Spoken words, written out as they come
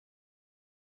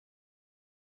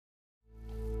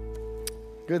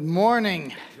Good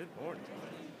morning. Good morning.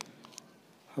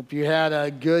 Hope you had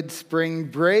a good spring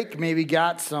break. Maybe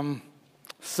got some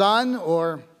sun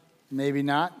or maybe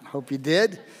not. Hope you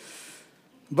did.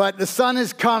 But the sun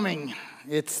is coming.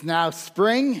 It's now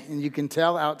spring and you can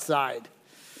tell outside.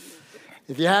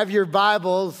 If you have your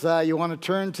Bibles, you want to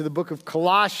turn to the book of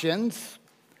Colossians.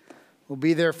 We'll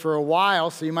be there for a while,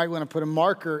 so you might want to put a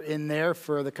marker in there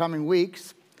for the coming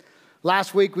weeks.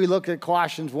 Last week we looked at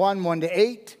Colossians 1 to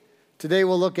 8. Today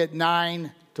we'll look at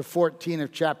 9 to 14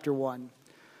 of chapter 1.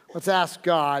 Let's ask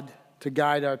God to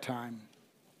guide our time.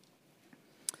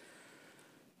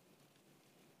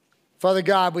 Father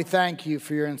God, we thank you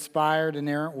for your inspired,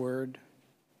 inerrant word.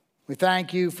 We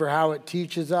thank you for how it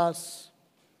teaches us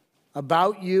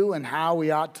about you and how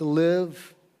we ought to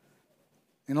live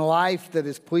in a life that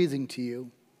is pleasing to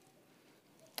you,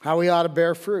 how we ought to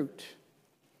bear fruit.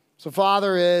 So,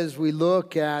 Father, as we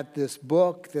look at this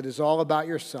book that is all about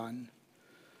your Son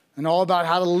and all about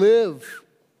how to live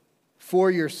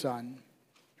for your Son,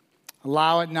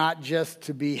 allow it not just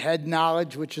to be head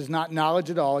knowledge, which is not knowledge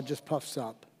at all, it just puffs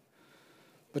up,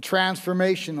 but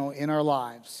transformational in our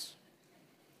lives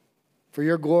for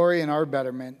your glory and our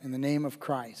betterment. In the name of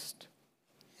Christ,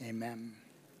 amen.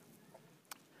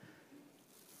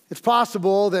 It's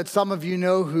possible that some of you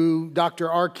know who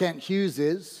Dr. R. Kent Hughes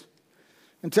is.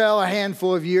 Until a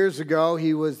handful of years ago,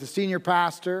 he was the senior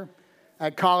pastor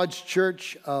at College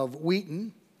Church of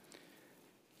Wheaton.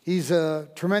 He's a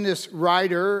tremendous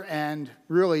writer and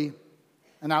really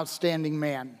an outstanding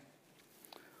man.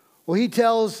 Well, he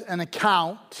tells an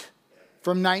account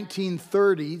from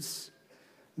 1930s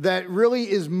that really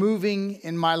is moving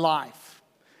in my life.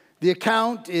 The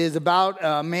account is about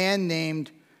a man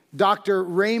named Dr.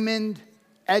 Raymond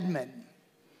Edman.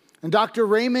 And Dr.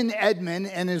 Raymond Edman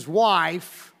and his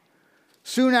wife,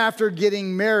 soon after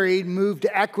getting married, moved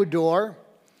to Ecuador.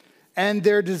 And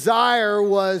their desire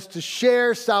was to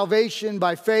share salvation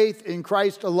by faith in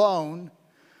Christ alone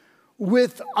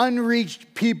with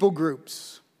unreached people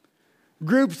groups.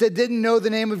 Groups that didn't know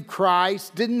the name of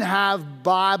Christ, didn't have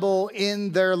Bible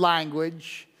in their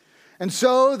language. And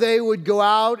so they would go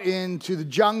out into the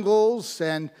jungles,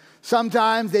 and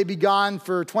sometimes they'd be gone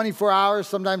for 24 hours,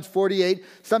 sometimes 48,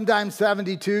 sometimes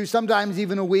 72, sometimes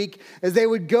even a week, as they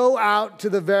would go out to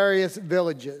the various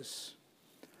villages.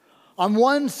 On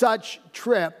one such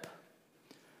trip,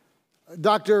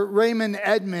 Dr. Raymond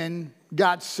Edman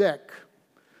got sick.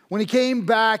 When he came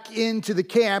back into the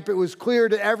camp, it was clear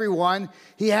to everyone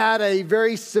he had a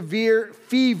very severe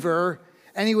fever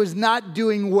and he was not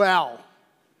doing well.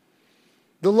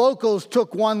 The locals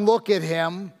took one look at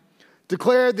him,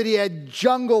 declared that he had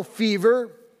jungle fever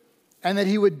and that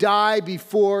he would die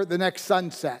before the next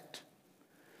sunset.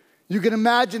 You can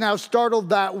imagine how startled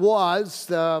that was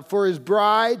for his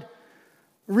bride,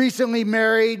 recently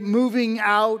married, moving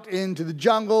out into the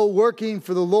jungle, working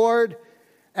for the Lord,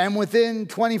 and within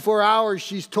 24 hours,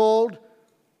 she's told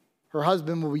her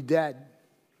husband will be dead.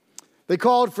 They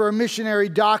called for a missionary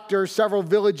doctor several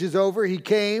villages over. He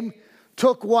came,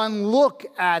 took one look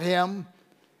at him,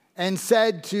 and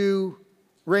said to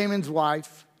Raymond's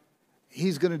wife,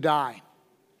 he's going to die.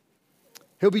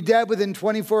 He'll be dead within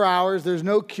 24 hours. There's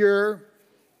no cure.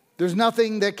 There's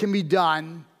nothing that can be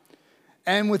done.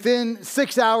 And within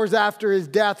 6 hours after his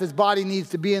death, his body needs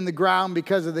to be in the ground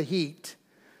because of the heat.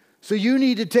 So you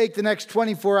need to take the next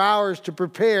 24 hours to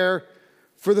prepare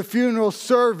for the funeral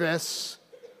service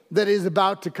that is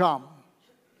about to come.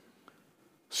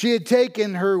 She had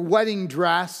taken her wedding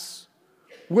dress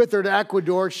with her to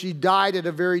Ecuador. She dyed it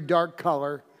a very dark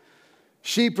color.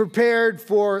 She prepared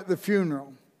for the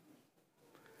funeral.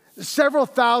 Several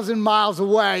thousand miles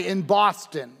away in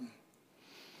Boston,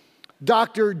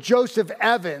 Dr. Joseph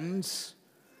Evans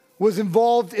was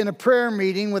involved in a prayer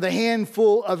meeting with a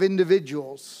handful of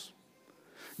individuals.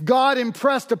 God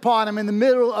impressed upon him in the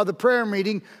middle of the prayer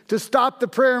meeting to stop the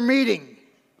prayer meeting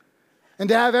and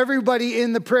to have everybody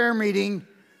in the prayer meeting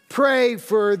pray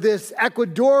for this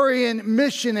Ecuadorian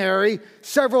missionary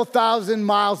several thousand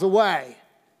miles away.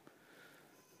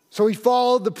 So he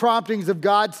followed the promptings of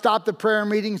God, stopped the prayer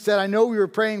meeting, said, I know we were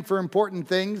praying for important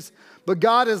things, but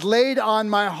God has laid on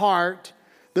my heart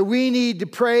that we need to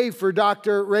pray for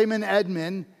Dr. Raymond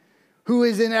Edman, who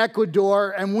is in Ecuador,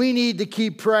 and we need to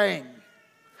keep praying.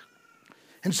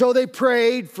 And so they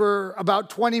prayed for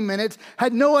about 20 minutes,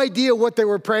 had no idea what they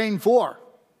were praying for.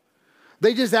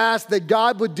 They just asked that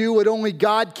God would do what only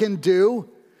God can do,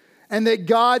 and that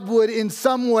God would in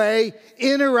some way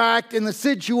interact in the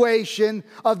situation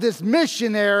of this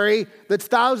missionary that's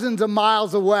thousands of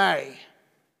miles away.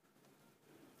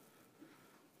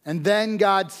 And then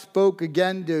God spoke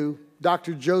again to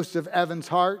Dr. Joseph Evans'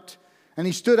 heart, And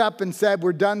he stood up and said,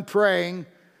 "We're done praying.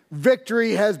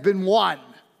 Victory has been won."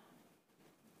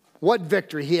 What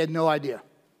victory? He had no idea.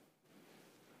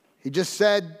 He just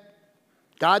said,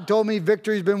 "God told me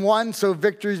victory's been won, so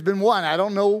victory's been won." I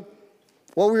don't know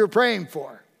what we were praying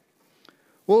for.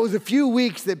 Well, it was a few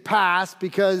weeks that passed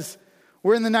because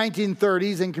we're in the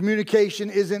 1930s and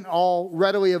communication isn't all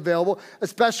readily available,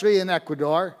 especially in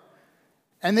Ecuador.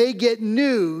 And they get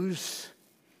news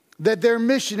that their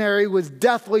missionary was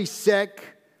deathly sick,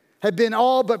 had been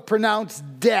all but pronounced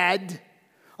dead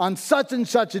on such and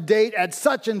such a date at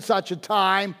such and such a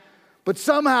time, but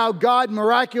somehow God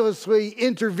miraculously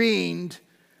intervened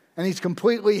and he's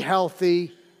completely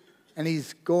healthy and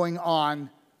he's going on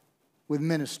with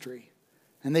ministry.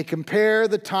 And they compare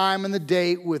the time and the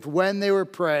date with when they were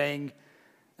praying,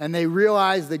 and they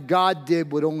realize that God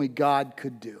did what only God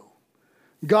could do.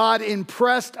 God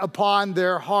impressed upon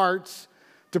their hearts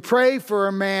to pray for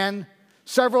a man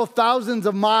several thousands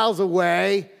of miles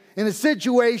away in a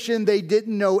situation they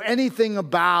didn't know anything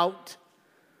about,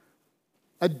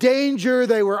 a danger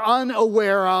they were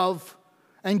unaware of,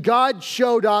 and God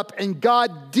showed up and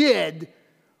God did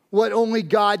what only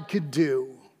God could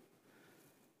do.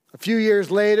 A few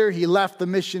years later, he left the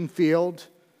mission field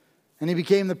and he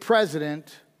became the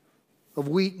president of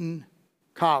Wheaton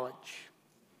College.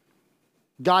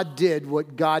 God did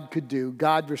what God could do.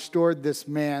 God restored this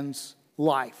man's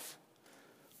life.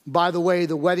 By the way,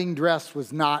 the wedding dress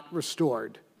was not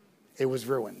restored. It was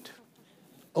ruined.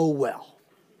 Oh well.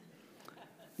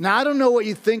 Now, I don't know what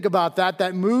you think about that.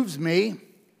 That moves me.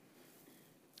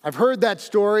 I've heard that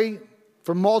story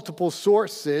from multiple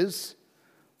sources,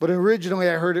 but originally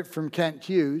I heard it from Kent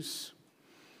Hughes.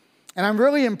 And I'm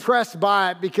really impressed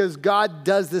by it because God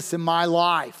does this in my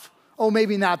life. Oh,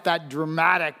 maybe not that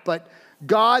dramatic, but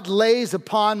God lays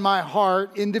upon my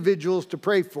heart individuals to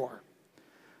pray for.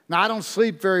 Now, I don't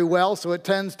sleep very well, so it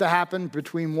tends to happen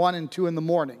between 1 and 2 in the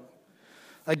morning.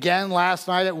 Again, last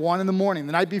night at 1 in the morning.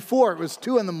 The night before, it was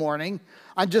 2 in the morning.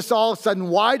 I'm just all of a sudden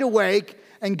wide awake,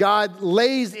 and God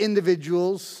lays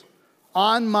individuals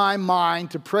on my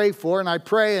mind to pray for, and I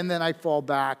pray and then I fall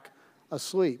back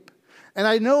asleep. And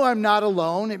I know I'm not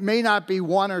alone. It may not be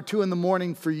 1 or 2 in the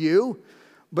morning for you,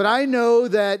 but I know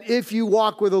that if you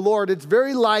walk with the Lord, it's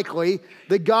very likely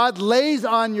that God lays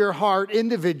on your heart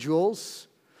individuals.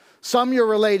 Some you're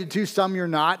related to, some you're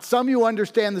not. Some you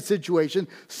understand the situation,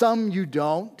 some you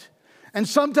don't. And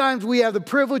sometimes we have the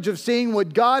privilege of seeing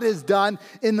what God has done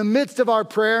in the midst of our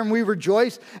prayer and we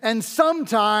rejoice. And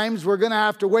sometimes we're going to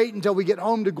have to wait until we get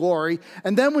home to glory.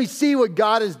 And then we see what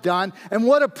God has done. And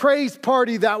what a praise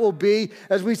party that will be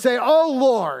as we say, "Oh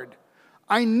Lord,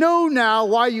 I know now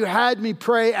why you had me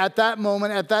pray at that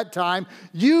moment, at that time.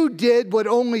 You did what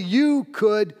only you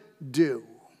could do."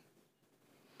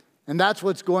 And that's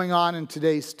what's going on in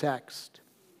today's text.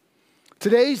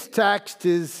 Today's text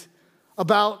is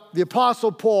about the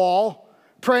Apostle Paul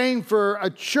praying for a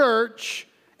church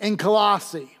in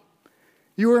Colossae.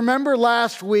 You remember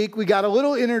last week we got a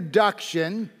little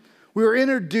introduction. We were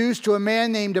introduced to a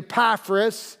man named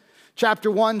Epaphras,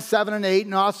 chapter 1, 7, and 8,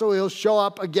 and also he'll show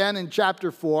up again in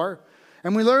chapter 4.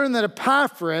 And we learned that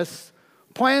Epaphras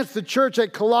plants the church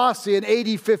at Colossae in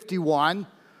AD 51.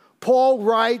 Paul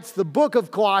writes the book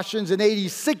of Colossians in AD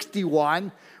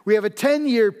 61. We have a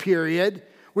 10-year period.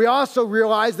 We also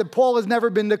realize that Paul has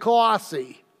never been to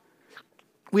Colossae.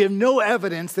 We have no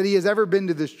evidence that he has ever been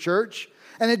to this church,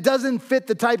 and it doesn't fit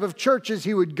the type of churches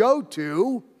he would go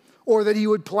to or that he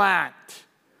would plant.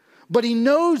 But he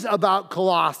knows about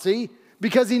Colossae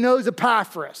because he knows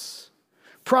Epaphras.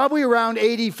 Probably around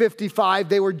AD 55,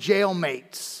 they were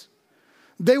jailmates.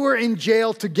 They were in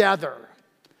jail together.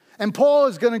 And Paul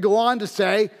is going to go on to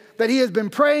say that he has been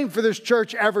praying for this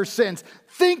church ever since.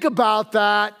 Think about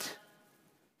that.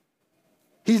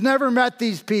 He's never met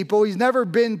these people. He's never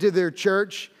been to their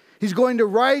church. He's going to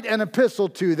write an epistle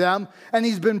to them. And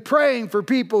he's been praying for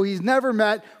people he's never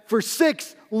met for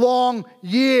 6 long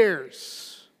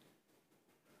years.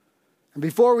 And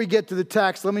before we get to the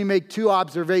text, let me make 2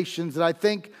 observations that I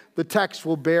think the text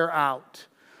will bear out.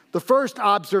 The first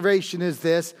observation is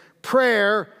this: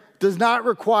 prayer does not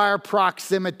require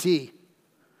proximity.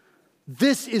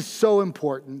 This is so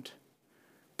important.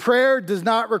 Prayer does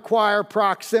not require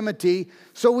proximity.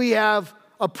 So we have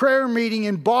a prayer meeting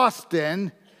in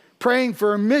Boston praying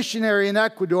for a missionary in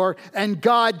Ecuador, and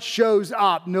God shows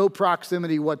up. No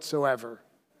proximity whatsoever.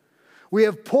 We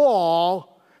have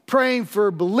Paul praying for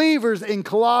believers in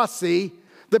Colossae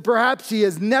that perhaps he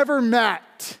has never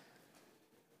met.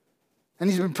 And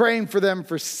he's been praying for them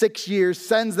for 6 years,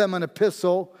 sends them an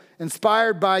epistle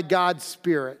inspired by God's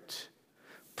Spirit.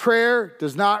 Prayer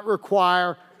does not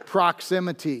require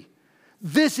proximity.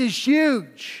 This is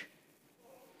huge.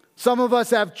 Some of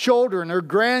us have children or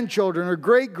grandchildren or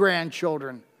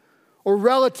great-grandchildren or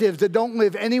relatives that don't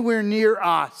live anywhere near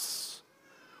us.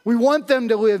 We want them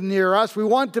to live near us. We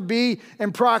want to be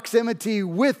in proximity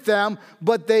with them,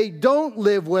 but they don't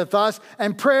live with us,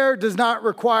 and prayer does not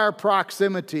require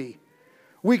proximity.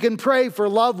 We can pray for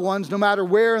loved ones no matter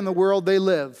where in the world they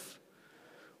live.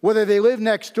 Whether they live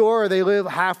next door or they live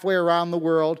halfway around the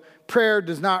world, prayer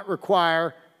does not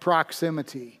require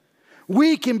proximity.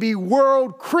 We can be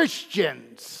world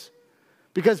Christians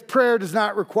because prayer does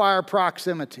not require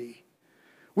proximity.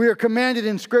 We are commanded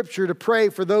in Scripture to pray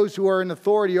for those who are in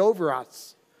authority over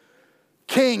us.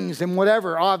 Kings and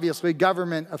whatever, obviously,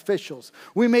 government officials.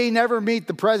 We may never meet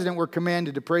the president, we're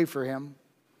commanded to pray for him.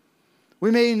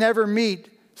 We may never meet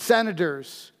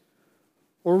senators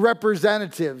or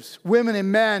representatives, women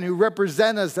and men who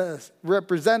represent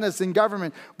us in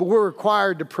government, but we're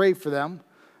required to pray for them.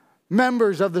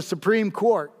 Members of the Supreme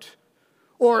Court,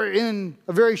 or in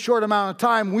a very short amount of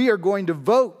time, we are going to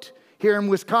vote here in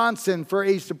Wisconsin for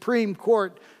a Supreme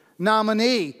Court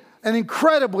nominee. An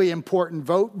incredibly important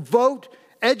vote. Vote,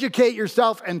 educate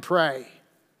yourself, and pray.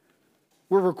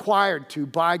 We're required to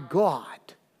by God.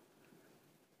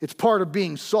 It's part of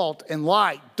being salt and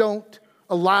light. Don't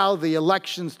allow the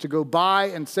elections to go by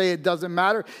and say it doesn't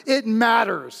matter. It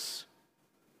matters.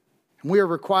 And we are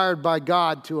required by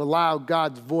God to allow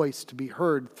God's voice to be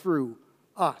heard through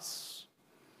us.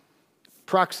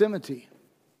 Proximity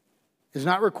is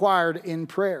not required in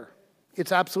prayer.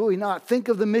 It's absolutely not. Think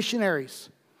of the missionaries.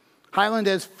 Highland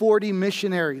has 40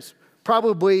 missionaries.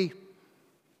 Probably,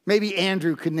 maybe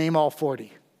Andrew could name all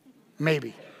 40.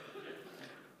 Maybe.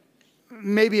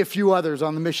 Maybe a few others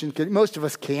on the mission. Most of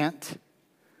us can't.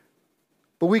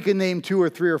 But we can name 2 or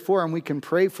 3 or 4 and we can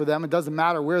pray for them. It doesn't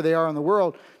matter where they are in the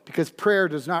world because prayer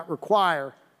does not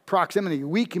require proximity.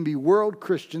 We can be world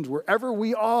Christians wherever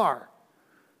we are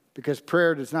because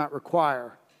prayer does not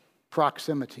require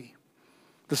proximity.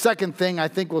 The second thing I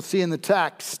think we'll see in the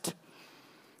text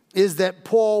is that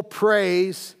Paul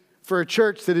prays for a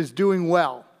church that is doing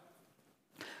well.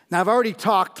 Now, I've already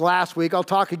talked last week. I'll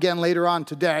talk again later on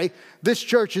today. This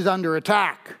church is under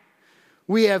attack.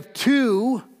 We have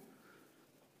 2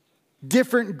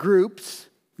 different groups,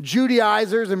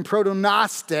 Judaizers and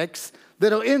proto-Gnostics,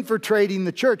 that are infiltrating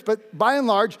the church. But by and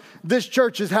large, this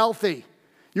church is healthy.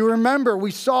 You remember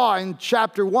we saw in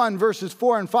chapter 1, verses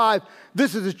 4 and 5,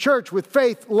 this is a church with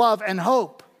faith, love, and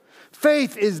hope.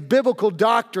 Faith is biblical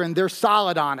doctrine. They're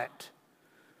solid on it.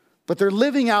 But they're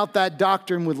living out that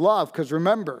doctrine with love, because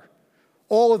remember,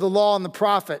 all of the law and the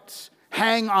prophets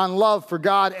hang on love for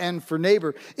God and for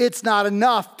neighbor. It's not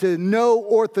enough to know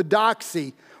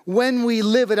orthodoxy. When we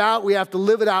live it out, we have to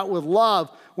live it out with love.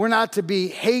 We're not to be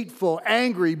hateful,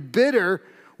 angry, bitter.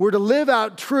 We're to live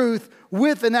out truth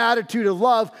with an attitude of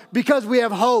love because we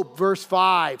have hope, verse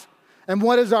 5. And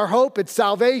what is our hope? It's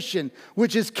salvation,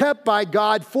 which is kept by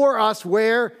God for us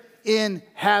where? In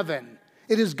heaven.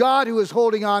 It is God who is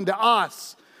holding on to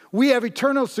us. We have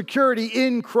eternal security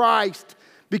in Christ.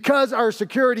 Because our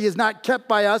security is not kept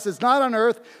by us, it's not on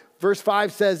earth, verse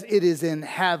 5 says it is in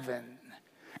heaven.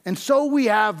 And so we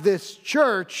have this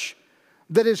church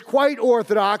that is quite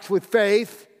orthodox with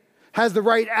faith, has the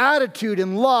right attitude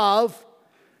and love,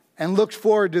 and looks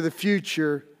forward to the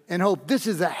future and hope. This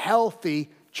is a healthy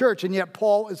church, and yet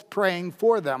Paul is praying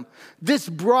for them. This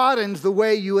broadens the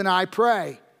way you and I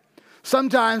pray.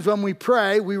 Sometimes when we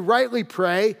pray, we rightly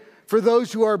pray for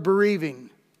those who are bereaving,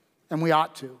 and we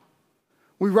ought to.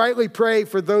 We rightly pray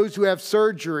for those who have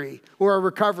surgery or are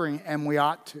recovering, and we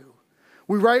ought to.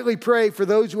 We rightly pray for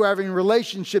those who are having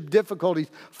relationship difficulties,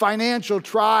 financial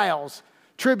trials,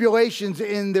 tribulations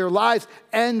in their lives,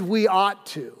 and we ought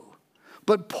to.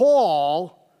 But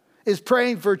Paul is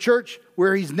praying for a church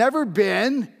where he's never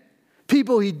been,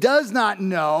 people he does not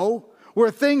know,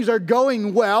 where things are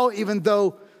going well, even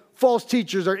though false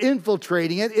teachers are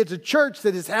infiltrating it. It's a church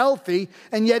that is healthy,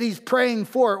 and yet he's praying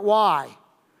for it. Why?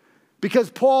 Because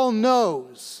Paul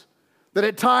knows that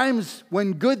at times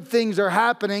when good things are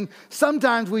happening,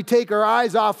 sometimes we take our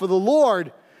eyes off of the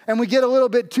Lord and we get a little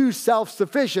bit too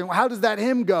self-sufficient. How does that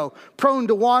hymn go? Prone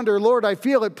to wander, Lord, I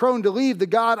feel it, prone to leave the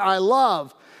God I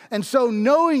love. And so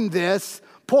knowing this,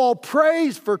 Paul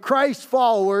prays for Christ's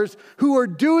followers who are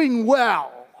doing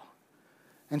well.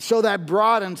 And so that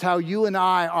broadens how you and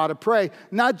I ought to pray,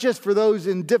 not just for those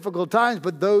in difficult times,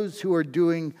 but those who are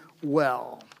doing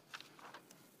well.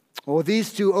 Well, with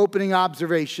these 2 opening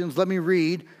observations, let me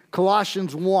read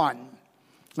Colossians 1.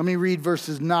 Let me read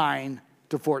verses 9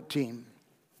 to 14.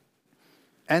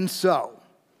 And so,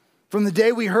 from the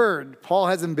day we heard, Paul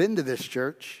hasn't been to this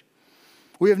church,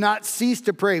 We have not ceased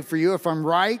to pray for you. If I'm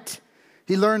right,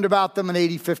 he learned about them in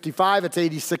AD 55. It's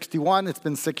AD 61. It's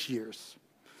been 6 years.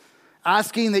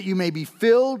 Asking that you may be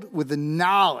filled with the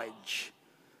knowledge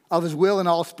of his will and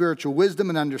all spiritual wisdom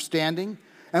and understanding.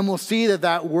 And we'll see that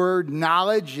that word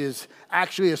knowledge is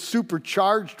actually a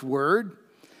supercharged word.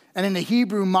 And in the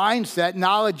Hebrew mindset,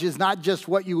 knowledge is not just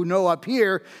what you know up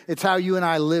here, it's how you and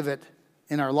I live it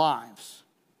in our lives.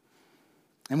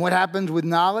 And what happens with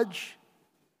knowledge?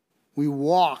 We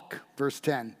walk, verse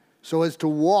 10, so as to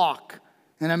walk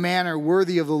in a manner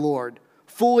worthy of the Lord,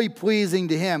 fully pleasing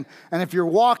to him. And if you're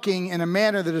walking in a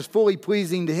manner that is fully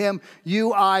pleasing to him,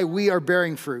 we are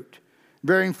bearing fruit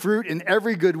in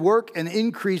every good work and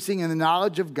increasing in the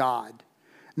knowledge of God.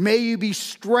 May you be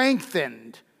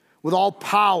strengthened with all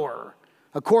power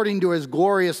according to his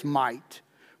glorious might,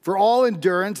 for all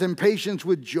endurance and patience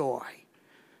with joy,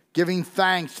 giving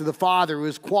thanks to the Father who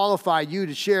has qualified you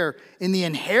to share in the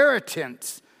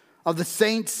inheritance of the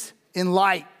saints in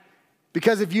light.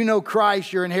 Because if you know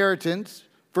Christ, your inheritance,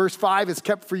 verse 5, is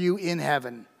kept for you in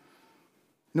heaven.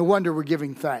 No wonder we're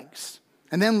giving thanks.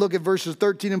 And then look at verses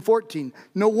 13 and 14.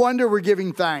 No wonder we're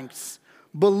giving thanks.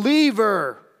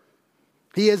 Believer,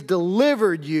 he has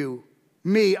delivered you,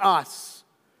 us,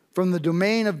 from the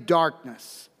domain of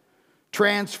darkness,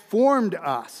 transferred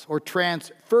us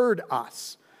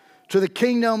to the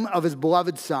kingdom of his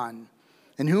beloved Son,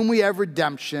 in whom we have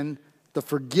redemption, the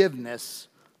forgiveness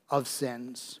of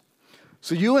sins.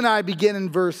 So you and I begin in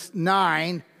verse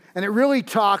 9, and it really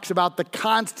talks about the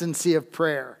constancy of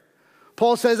prayer.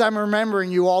 Paul says, I'm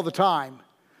remembering you all the time.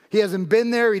 He hasn't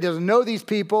been there. He doesn't know these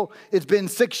people. It's been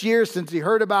 6 years since he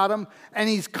heard about them, and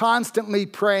he's constantly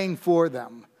praying for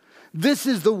them. This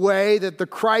is the way that the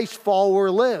Christ follower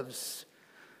lives.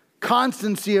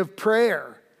 Constancy of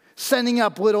prayer. Sending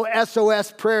up little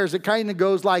SOS prayers. It kind of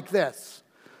goes like this.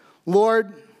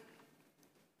 Lord,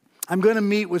 I'm going to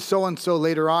meet with so-and-so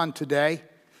later on today.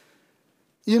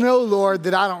 You know, Lord,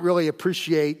 that I don't really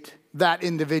appreciate that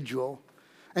individual.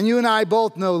 And you and I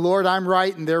both know, Lord, I'm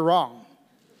right and they're wrong.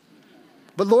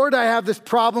 But Lord, I have this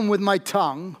problem with my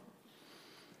tongue.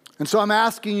 And so I'm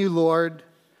asking you, Lord,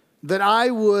 that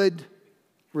I would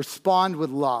respond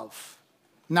with love.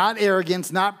 Not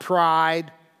arrogance, not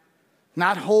pride,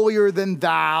 not holier than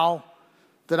thou.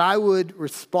 That I would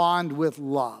respond with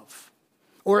love.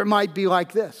 Or it might be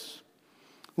like this.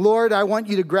 Lord, I want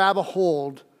you to grab a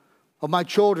hold of my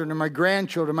children or my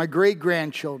grandchildren, my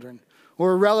great-grandchildren,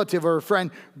 or a relative or a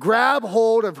friend. Grab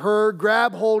hold of her,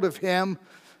 grab hold of him.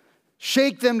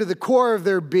 Shake them to the core of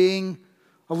their being.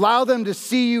 Allow them to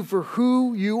see you for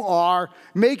who you are.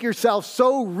 Make yourself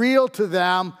so real to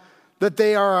them that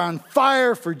they are on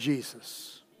fire for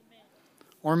Jesus. Amen.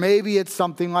 Or maybe it's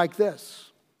something like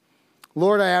this.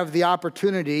 Lord, I have the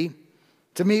opportunity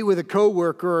to meet with a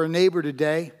coworker or a neighbor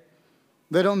today.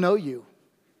 They don't know you.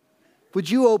 Would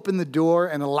you open the door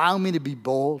and allow me to be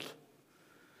bold?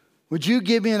 Would you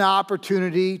give me an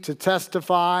opportunity to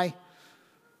testify?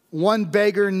 One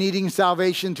beggar needing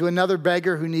salvation to another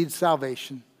beggar who needs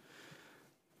salvation.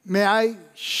 May I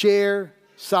share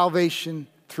salvation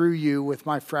through you with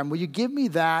my friend? Will you give me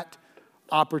that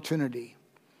opportunity?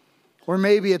 Or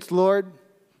maybe it's, Lord,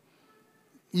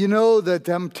 you know the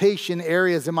temptation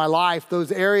areas in my life,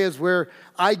 those areas where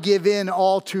I give in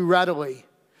all too readily.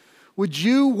 Would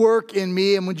you work in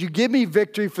me and would you give me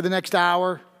victory for the next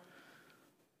hour,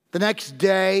 the next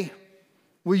day?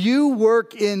 Will you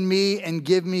work in me and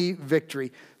give me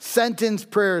victory? Sentence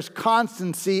prayers,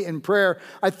 constancy in prayer.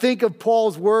 I think of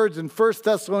Paul's words in 1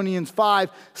 Thessalonians 5,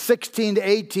 16 to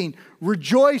 18.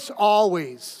 Rejoice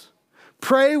always.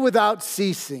 Pray without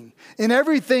ceasing. In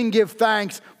everything give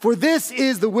thanks, for this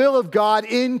is the will of God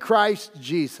in Christ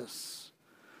Jesus.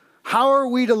 How are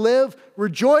we to live?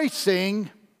 Rejoicing,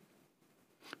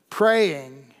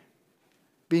 praying,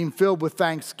 being filled with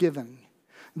thanksgiving.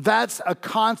 That's a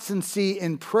constancy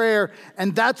in prayer,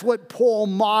 and that's what Paul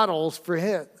models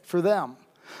for them.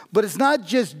 But it's not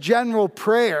just general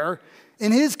prayer.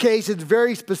 In his case, it's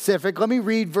very specific. Let me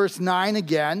read verse 9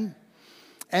 again.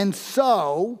 And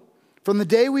so, from the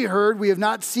day we heard, we have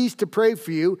not ceased to pray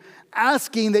for you,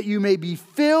 asking that you may be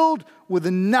filled with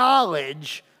the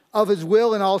knowledge of his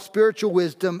will and all spiritual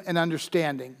wisdom and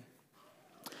understanding.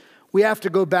 We have to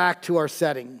go back to our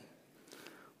setting.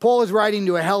 Paul is writing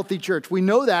to a healthy church. We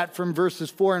know that from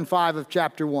verses 4 and 5 of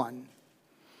chapter 1.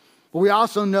 But we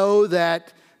also know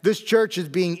that this church is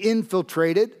being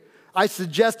infiltrated. I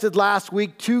suggested last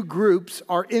week 2 groups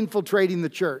are infiltrating the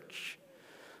church.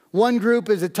 One group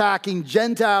is attacking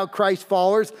Gentile Christ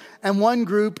followers, and one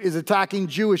group is attacking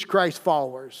Jewish Christ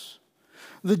followers.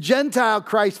 The Gentile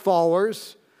Christ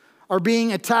followers are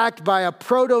being attacked by a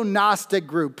proto-Gnostic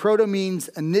group. Proto means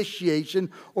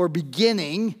initiation or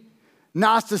beginning.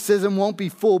 Gnosticism won't be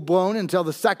full-blown until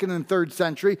the 2nd and 3rd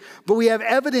century, but we have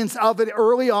evidence of it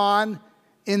early on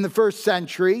in the 1st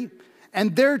century,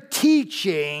 and they're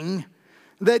teaching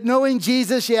that knowing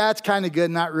Jesus, yeah, it's kind of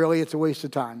good, not really, it's a waste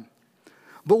of time.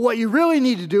 But what you really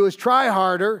need to do is try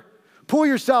harder, pull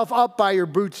yourself up by your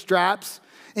bootstraps,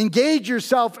 engage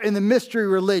yourself in the mystery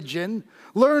religion,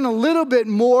 learn a little bit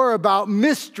more about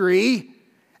mystery,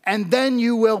 and then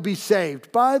you will be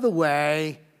saved. By the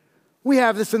way, we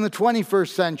have this in the 21st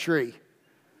century.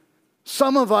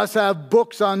 Some of us have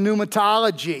books on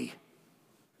pneumatology,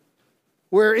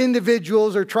 where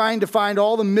individuals are trying to find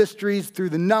all the mysteries through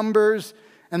the numbers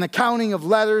and the counting of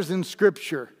letters in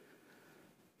Scripture.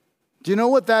 Do you know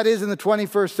what that is in the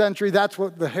 21st century? That's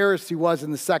what the heresy was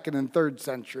in the 2nd and 3rd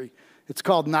century. It's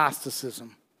called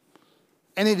Gnosticism.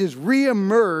 And it has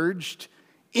reemerged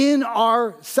in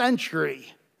our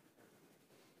century.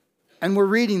 And we're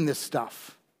reading this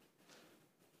stuff.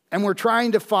 And we're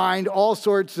trying to find all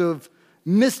sorts of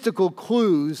mystical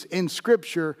clues in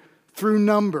Scripture through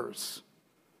numbers.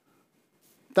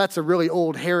 That's a really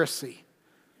old heresy.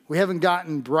 We haven't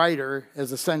gotten brighter as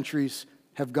the centuries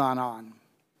have gone on.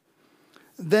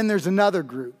 Then there's another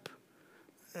group.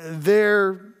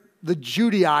 They're the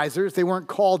Judaizers. They weren't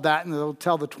called that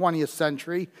until the 20th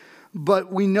century,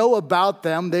 but we know about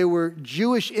them. They were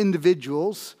Jewish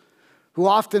individuals who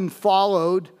often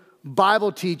followed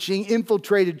Bible teaching,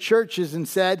 infiltrated churches, and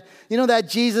said, you know, that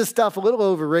Jesus stuff, a little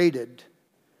overrated.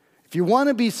 If you want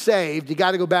to be saved, you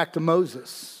got to go back to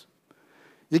Moses.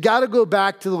 You got to go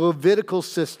back to the Levitical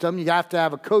system. You have to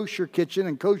have a kosher kitchen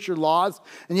and kosher laws,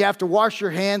 and you have to wash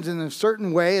your hands in a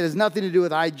certain way. It has nothing to do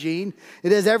with hygiene.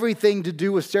 It has everything to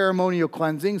do with ceremonial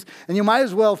cleansings, and you might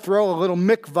as well throw a little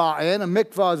mikvah in. A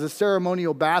mikvah is a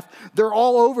ceremonial bath. They're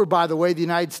all over, by the way, the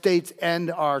United States and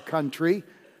our country.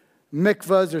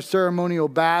 Mikvahs are ceremonial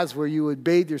baths where you would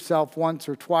bathe yourself once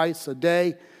or twice a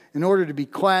day in order to be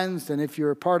cleansed. And if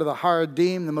you're a part of the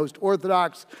Haredim, the most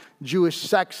orthodox Jewish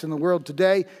sects in the world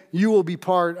today, you will be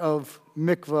part of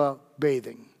mikvah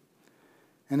bathing.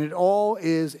 And it all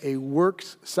is a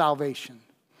works salvation.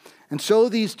 And so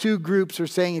these two groups are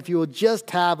saying if you will just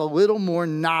have a little more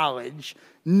knowledge,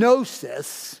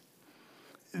 gnosis,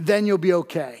 then you'll be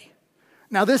okay.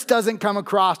 Now this doesn't come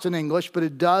across in English, but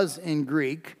it does in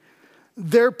Greek.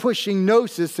 They're pushing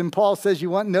gnosis, and Paul says, you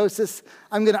want gnosis?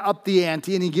 I'm going to up the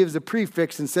ante, and he gives a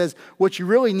prefix and says, what you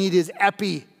really need is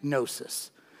epignosis.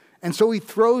 And so he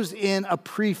throws in a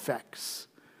prefix,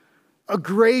 a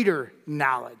greater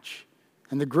knowledge.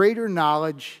 And the greater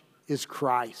knowledge is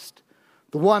Christ.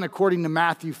 The one, according to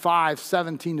Matthew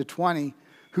 5:17-20,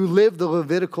 who lived the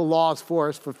Levitical laws for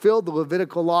us, fulfilled the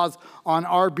Levitical laws on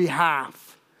our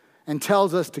behalf, and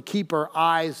tells us to keep our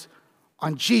eyes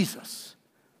on Jesus.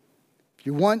 If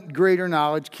you want greater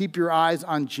knowledge, keep your eyes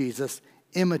on Jesus.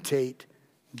 Imitate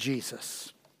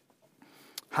Jesus.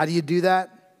 How do you do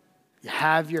that? You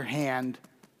have your hand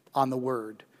on the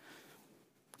Word.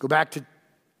 Go back to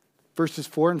verses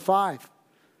 4 and 5.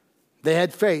 They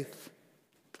had faith,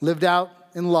 lived out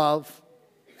in love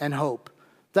and hope.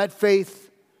 That faith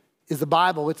is the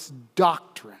Bible. It's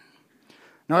doctrine.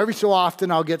 Now, every so often,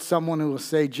 I'll get someone who will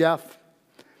say, Jeff,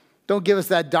 don't give us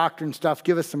that doctrine stuff.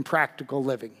 Give us some practical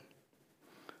living.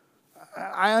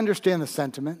 I understand the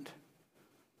sentiment,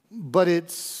 but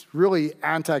it's really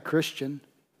anti-Christian.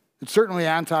 It's certainly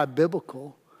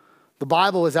anti-biblical. The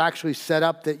Bible is actually set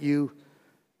up that you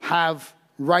have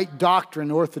right doctrine,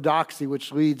 orthodoxy,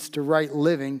 which leads to right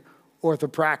living,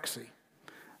 orthopraxy.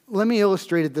 Let me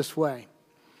illustrate it this way.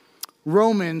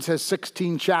 Romans has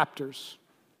 16 chapters.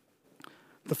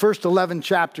 The first 11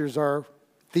 chapters are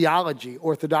theology,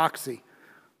 orthodoxy.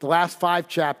 The last 5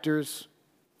 chapters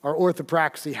are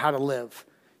orthopraxy, how to live.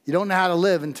 You don't know how to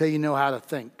live until you know how to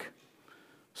think.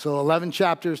 So 11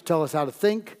 chapters tell us how to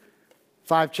think.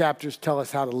 5 chapters tell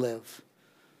us how to live.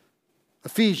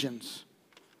 Ephesians,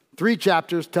 3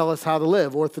 chapters tell us how to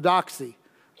live, orthodoxy.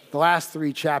 The last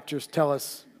 3 chapters tell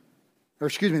us,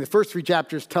 the first 3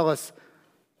 chapters tell us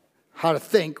how to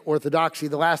think, orthodoxy.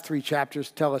 The last 3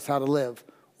 chapters tell us how to live,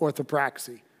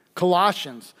 orthopraxy.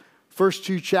 Colossians, first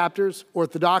 2 chapters,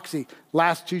 orthodoxy.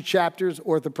 Last 2 chapters,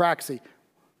 orthopraxy.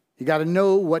 You got to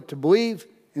know what to believe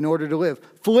in order to live.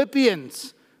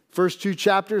 Philippians, first 2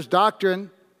 chapters,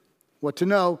 doctrine, what to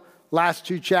know. Last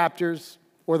 2 chapters,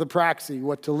 orthopraxy,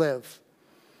 what to live.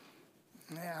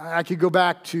 I could go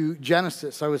back to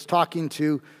Genesis. I was talking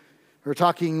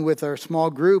with our small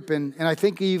group, and I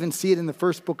think you even see it in the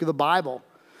first book of the Bible.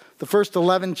 The first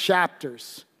 11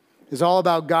 chapters is all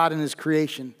about God and His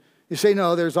creation. You say,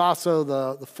 no, there's also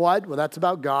the flood. Well, that's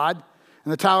about God.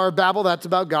 And the Tower of Babel, that's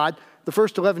about God. The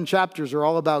first 11 chapters are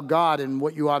all about God and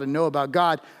what you ought to know about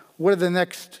God. What are the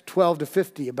next 12 to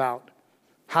 50 about?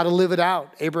 How to live it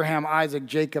out. Abraham, Isaac,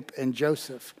 Jacob, and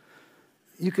Joseph.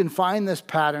 You can find this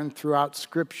pattern throughout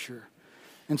Scripture.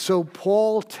 And so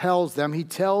Paul tells them, he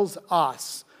tells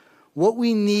us, what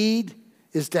we need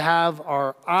is to have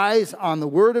our eyes on the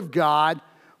Word of God,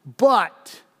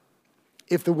 but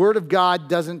if the Word of God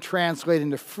doesn't translate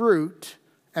into fruit,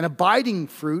 an abiding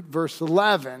fruit, verse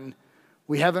 11,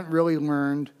 we haven't really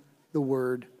learned the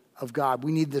Word of God.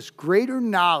 We need this greater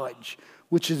knowledge,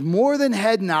 which is more than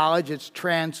head knowledge. It's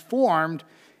transformed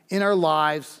in our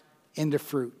lives into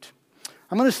fruit.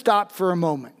 I'm going to stop for a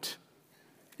moment.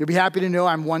 You'll be happy to know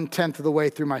I'm 1/10 of the way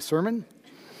through my sermon.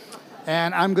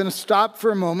 And I'm going to stop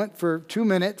for a moment for 2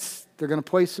 minutes. They're going to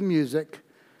play some music.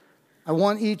 I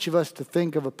want each of us to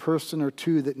think of a person or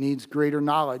two that needs greater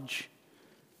knowledge,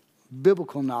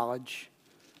 biblical knowledge.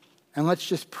 And let's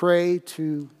just pray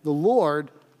to the Lord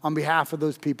on behalf of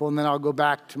those people, and then I'll go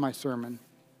back to my sermon.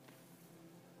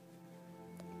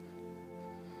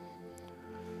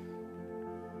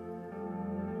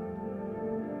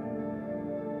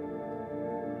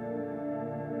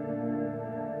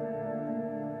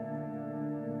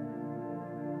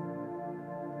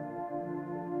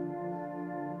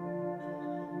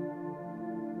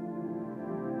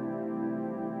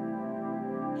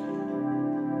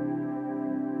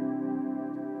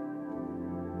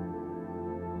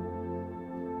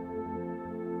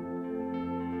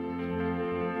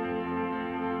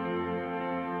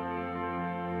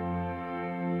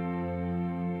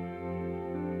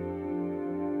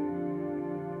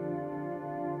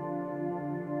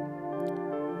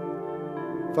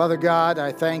 Father God,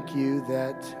 I thank you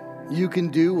that you can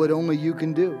do what only you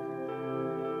can do.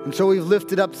 And so we've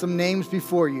lifted up some names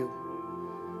before you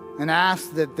and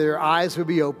asked that their eyes would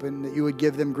be open, that you would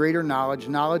give them greater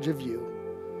knowledge of you.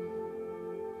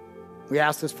 We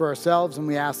ask this for ourselves, and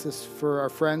we ask this for our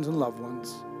friends and loved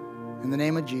ones. In the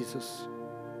name of Jesus,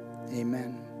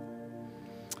 amen.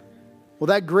 Well,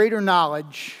 that greater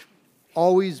knowledge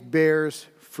always bears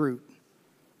fruit.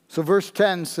 So verse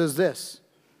 10 says this,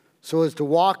 so as to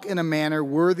walk in a manner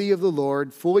worthy of the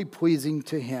Lord, fully pleasing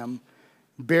to him,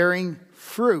 bearing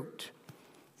fruit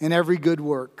in every good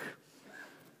work.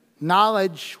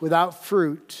 Knowledge without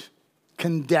fruit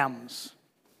condemns.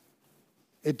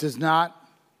 It does not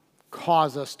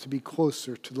cause us to be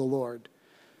closer to the Lord.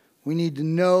 We need to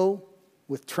know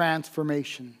with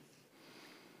transformation.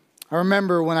 I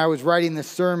remember when I was writing this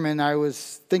sermon, I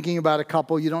was thinking about a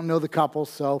couple. You don't know the couple,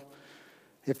 so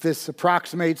if this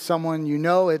approximates someone you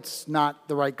know, it's not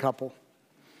the right couple.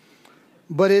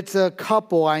 But it's a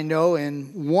couple I know,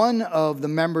 and one of the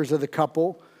members of the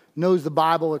couple knows the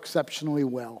Bible exceptionally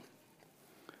well.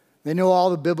 They know all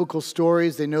the biblical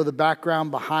stories. They know the background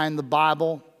behind the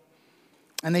Bible.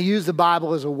 And they use the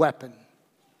Bible as a weapon.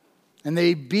 And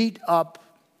they beat up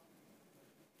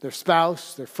their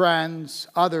spouse, their friends,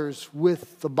 others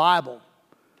with the Bible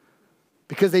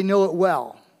because they know it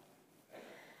well.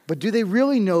 But do they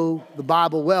really know the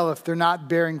Bible well if they're not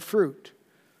bearing fruit?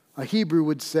 A Hebrew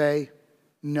would say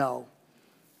no.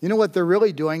 You know what they're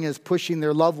really doing is pushing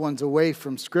their loved ones away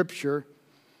from Scripture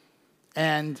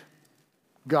and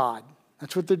God.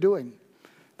 That's what they're doing.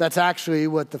 That's actually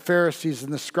what the Pharisees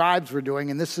and the scribes were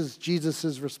doing, and this is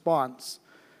Jesus' response.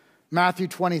 Matthew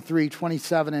 23,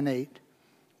 27 and 8.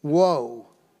 Woe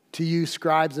to you,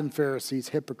 scribes and Pharisees,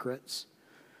 hypocrites.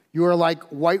 You are like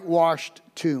whitewashed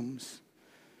tombs.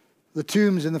 The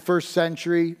tombs in the first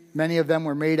century, many of them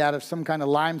were made out of some kind of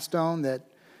limestone that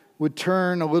would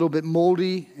turn a little bit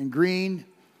moldy and green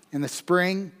in the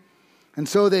spring. And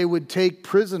so they would take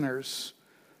prisoners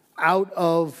out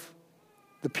of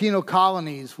the penal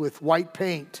colonies with white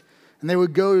paint, and they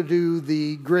would go to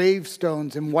the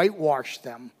gravestones and whitewash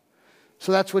them.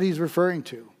 So that's what he's referring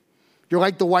to. You're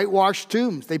like the whitewashed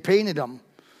tombs. They painted them,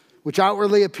 which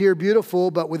outwardly appear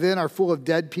beautiful, but within are full of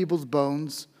dead people's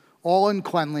bones, all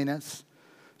uncleanliness.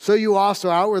 So you also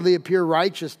outwardly appear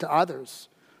righteous to others,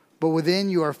 but within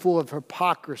you are full of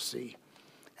hypocrisy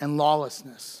and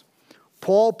lawlessness.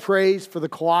 Paul prays for the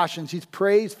Colossians. He's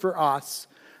prays for us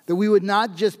that we would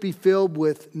not just be filled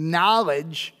with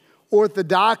knowledge,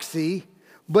 orthodoxy,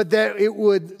 but that it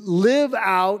would live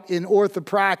out in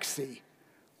orthopraxy.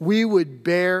 We would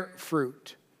bear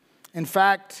fruit. In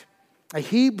fact, a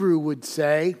Hebrew would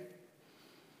say,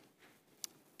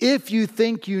 if you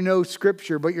think you know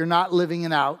Scripture, but you're not living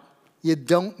it out, you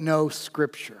don't know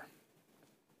Scripture.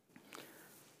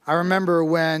 I remember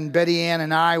when Betty Ann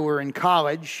and I were in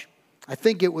college. I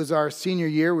think it was our senior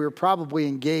year. We were probably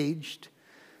engaged.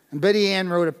 And Betty Ann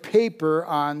wrote a paper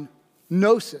on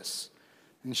gnosis.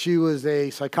 And she was a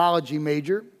psychology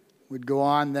major, would go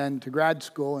on then to grad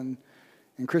school in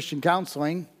Christian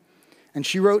counseling. And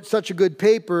she wrote such a good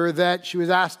paper that she was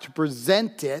asked to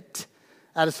present it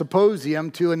at a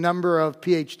symposium to a number of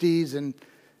PhDs and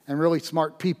really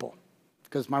smart people,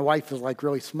 because my wife is like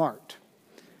really smart.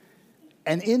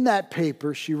 And in that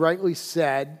paper, she rightly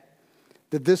said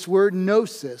that this word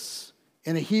gnosis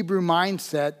in a Hebrew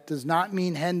mindset does not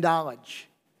mean head knowledge.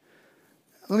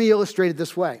 Let me illustrate it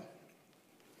this way.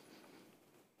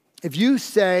 If you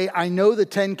say, I know the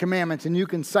 10 commandments, and you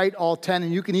can cite all 10,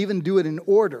 and you can even do it in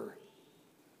order,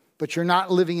 but you're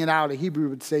not living it out, a Hebrew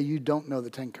would say you don't know the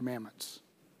 10 commandments.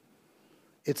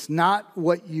 It's not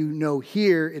what you know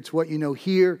here, it's what you know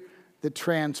here that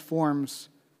transforms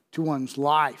to one's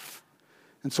life.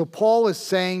 And so Paul is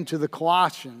saying to the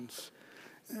Colossians,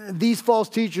 these false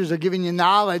teachers are giving you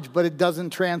knowledge, but it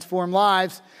doesn't transform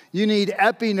lives. You need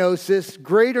epignosis,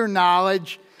 greater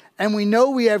knowledge, and we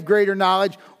know we have greater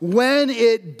knowledge when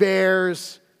it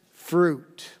bears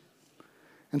fruit.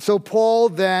 And so Paul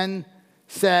then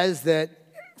says that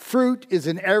fruit is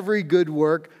in every good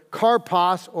work.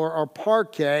 Karpos or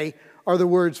parke are the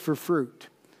words for fruit.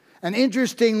 And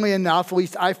interestingly enough, at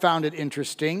least I found it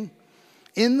interesting,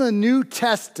 in the New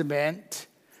Testament,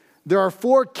 there are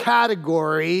 4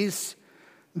 categories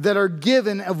that are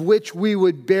given of which we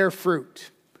would bear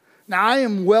fruit. Now, I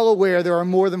am well aware there are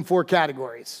more than 4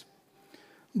 categories,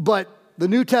 but the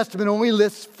New Testament only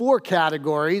lists 4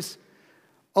 categories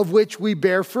of which we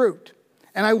bear fruit.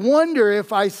 And I wonder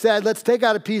if I said, let's take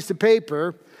out a piece of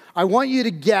paper, I want you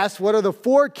to guess what are the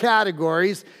 4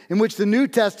 categories in which the New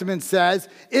Testament says,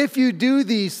 if you do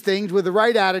these things with the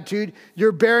right attitude,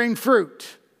 you're bearing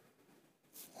fruit.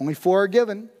 Only 4 are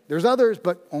given. There's others,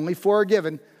 but only 4 are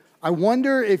given. I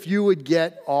wonder if you would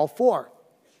get all 4.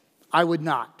 I would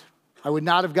not. I would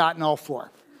not have gotten all 4.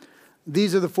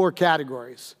 These are the 4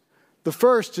 categories. The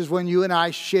first is when you and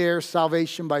I share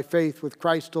salvation by faith with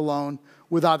Christ alone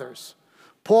with others.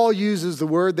 Paul uses the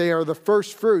word, they are the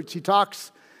first fruits. He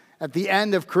talks at the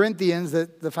end of Corinthians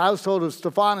that the household of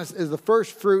Stephanas is the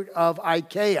first fruit of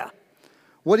Achaia.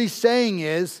 What he's saying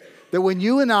is that when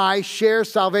you and I share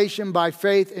salvation by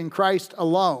faith in Christ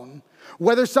alone,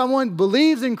 whether someone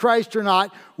believes in Christ or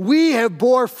not, we have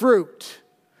bore fruit.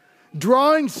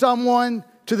 Drawing someone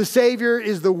to the Savior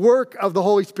is the work of the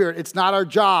Holy Spirit. It's not our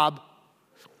job,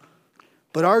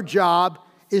 but our job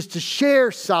is to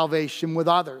share salvation with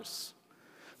others,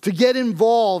 to get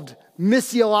involved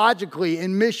missiologically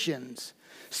in missions,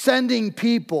 sending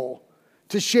people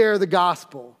to share the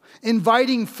gospel,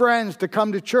 inviting friends to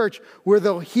come to church where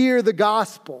they'll hear the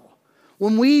gospel.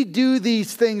 When we do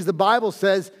these things, the Bible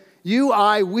says,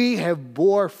 we have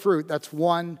bore fruit. That's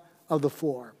one of the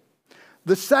 4.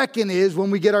 The second is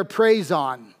when we get our praise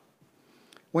on.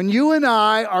 When you and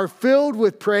I are filled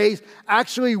with praise,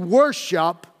 actually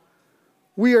worship,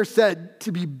 we are said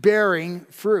to be bearing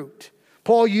fruit.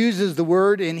 Paul uses the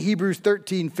word in Hebrews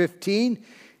 13:15.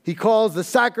 He calls the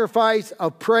sacrifice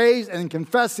of praise and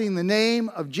confessing the name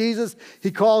of Jesus,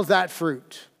 he calls that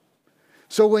fruit.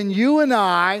 So when you and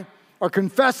I are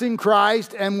confessing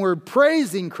Christ and we're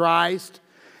praising Christ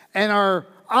and our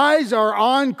eyes are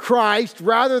on Christ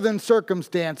rather than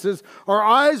circumstances, our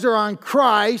eyes are on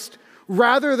Christ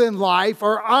rather than life,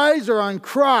 our eyes are on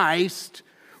Christ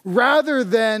rather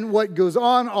than what goes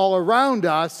on all around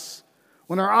us,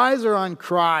 when our eyes are on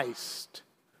Christ,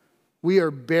 we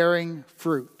are bearing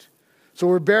fruit. So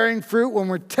we're bearing fruit when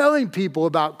we're telling people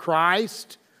about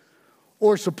Christ,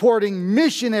 or supporting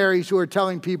missionaries who are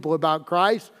telling people about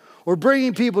Christ, or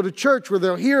bringing people to church where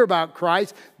they'll hear about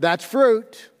Christ. That's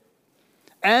fruit.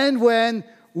 And when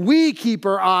we keep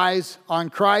our eyes on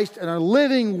Christ and are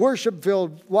living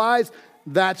worship-filled lives,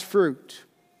 that's fruit.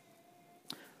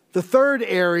 The third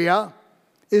area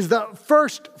is the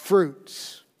first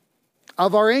fruits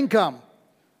of our income.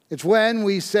 It's when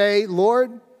we say,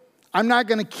 Lord, I'm not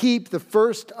going to keep the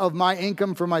first of my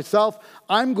income for myself.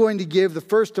 I'm going to give the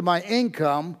first of my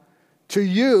income to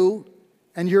you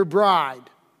and your bride.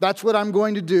 That's what I'm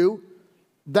going to do.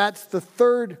 That's the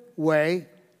third way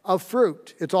of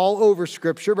fruit. It's all over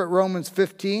Scripture, but Romans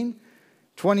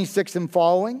 15:26 and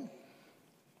following.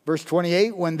 Verse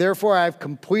 28, when therefore I have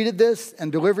completed this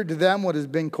and delivered to them what has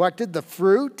been collected, the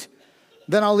fruit,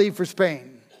 then I'll leave for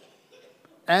Spain.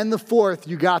 And the fourth,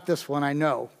 you got this one, I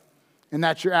know. And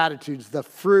that's your attitudes. The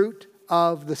fruit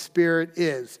of the Spirit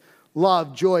is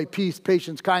love, joy, peace,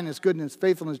 patience, kindness, goodness,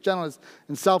 faithfulness, gentleness,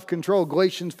 and self-control.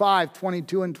 Galatians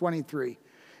 5:22 and 23.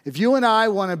 If you and I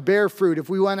want to bear fruit, if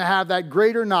we want to have that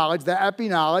greater knowledge, that epi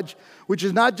knowledge, which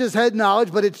is not just head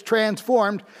knowledge, but it's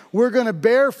transformed, we're going to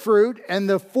bear fruit. And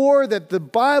the 4 that the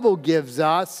Bible gives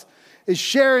us is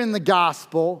sharing the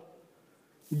gospel,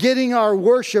 getting our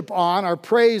worship on, our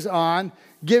praise on,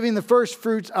 giving the first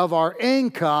fruits of our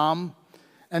income,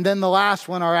 and then the last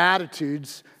one, our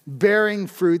attitudes, bearing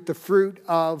fruit, the fruit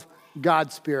of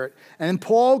God's Spirit. And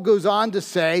Paul goes on to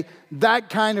say that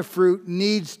kind of fruit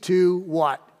needs to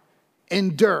what?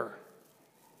 Endure.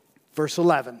 Verse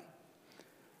 11.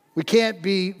 We can't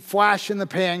be flash in the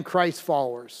pan Christ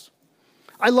followers.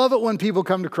 I love it when people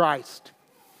come to Christ.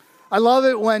 I love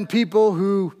it when people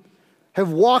who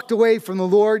have walked away from the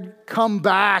Lord come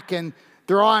back and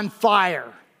they're on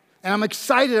fire. And I'm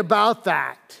excited about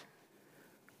that.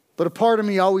 But a part of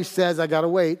me always says, I got to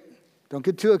wait. Don't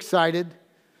get too excited.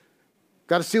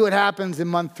 Got to see what happens in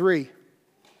month 3.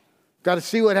 Got to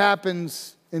see what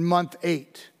happens in month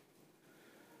 8.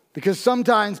 Because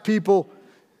sometimes people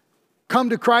come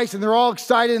to Christ and they're all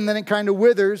excited and then it kind of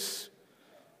withers.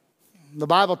 The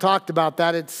Bible talked about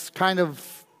that. It's kind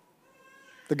of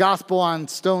the gospel on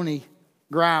stony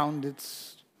ground.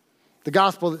 It's the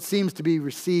gospel that seems to be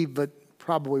received but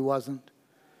probably wasn't.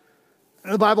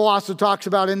 The Bible also talks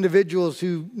about individuals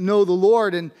who know the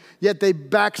Lord and yet they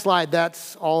backslide.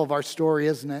 That's all of our story,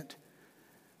 isn't it?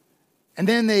 And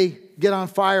then they get on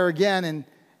fire again.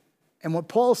 And what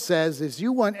Paul says is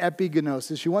you want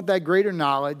epigenosis, you want that greater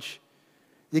knowledge.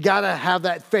 You got to have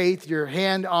that faith, your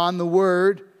hand on the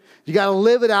word. You got to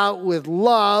live it out with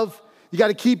love. You got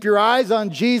to keep your eyes on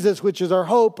Jesus, which is our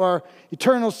hope, our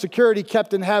eternal security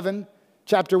kept in heaven.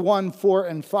 Chapter 1, 4,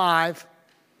 and 5.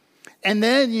 And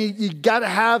then you got to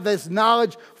have this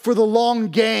knowledge for the long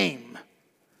game.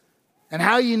 And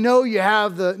how you know you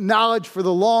have the knowledge for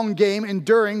the long game,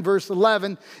 enduring, verse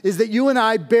 11, is that you and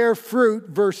I bear fruit,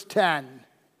 verse 10.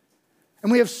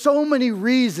 And we have so many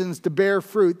reasons to bear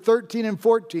fruit, 13 and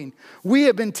 14. We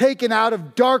have been taken out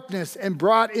of darkness and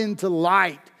brought into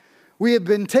light. We have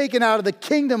been taken out of the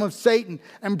kingdom of Satan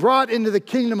and brought into the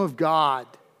kingdom of God.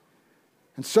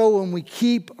 And so when we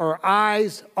keep our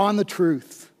eyes on the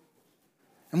truth,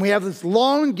 and we have this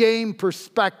long game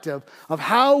perspective of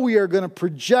how we are going to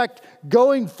project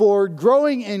going forward,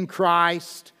 growing in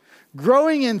Christ,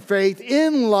 growing in faith,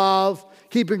 in love,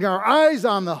 keeping our eyes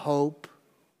on the hope,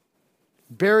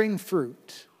 bearing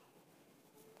fruit,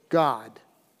 God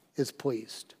is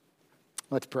pleased.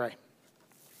 Let's pray.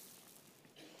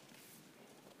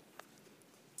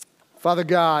 Father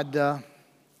God,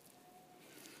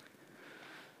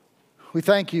 we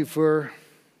thank you for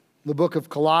the book of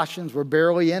Colossians. We're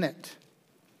barely in it.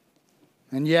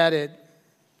 And yet it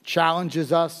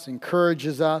challenges us,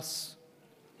 encourages us,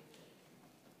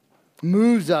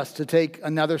 moves us to take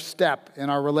another step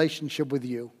in our relationship with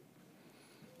you.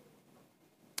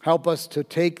 Help us to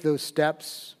take those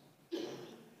steps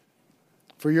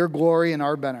for your glory and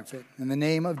our benefit. In the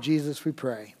name of Jesus we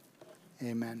pray.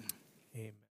 Amen.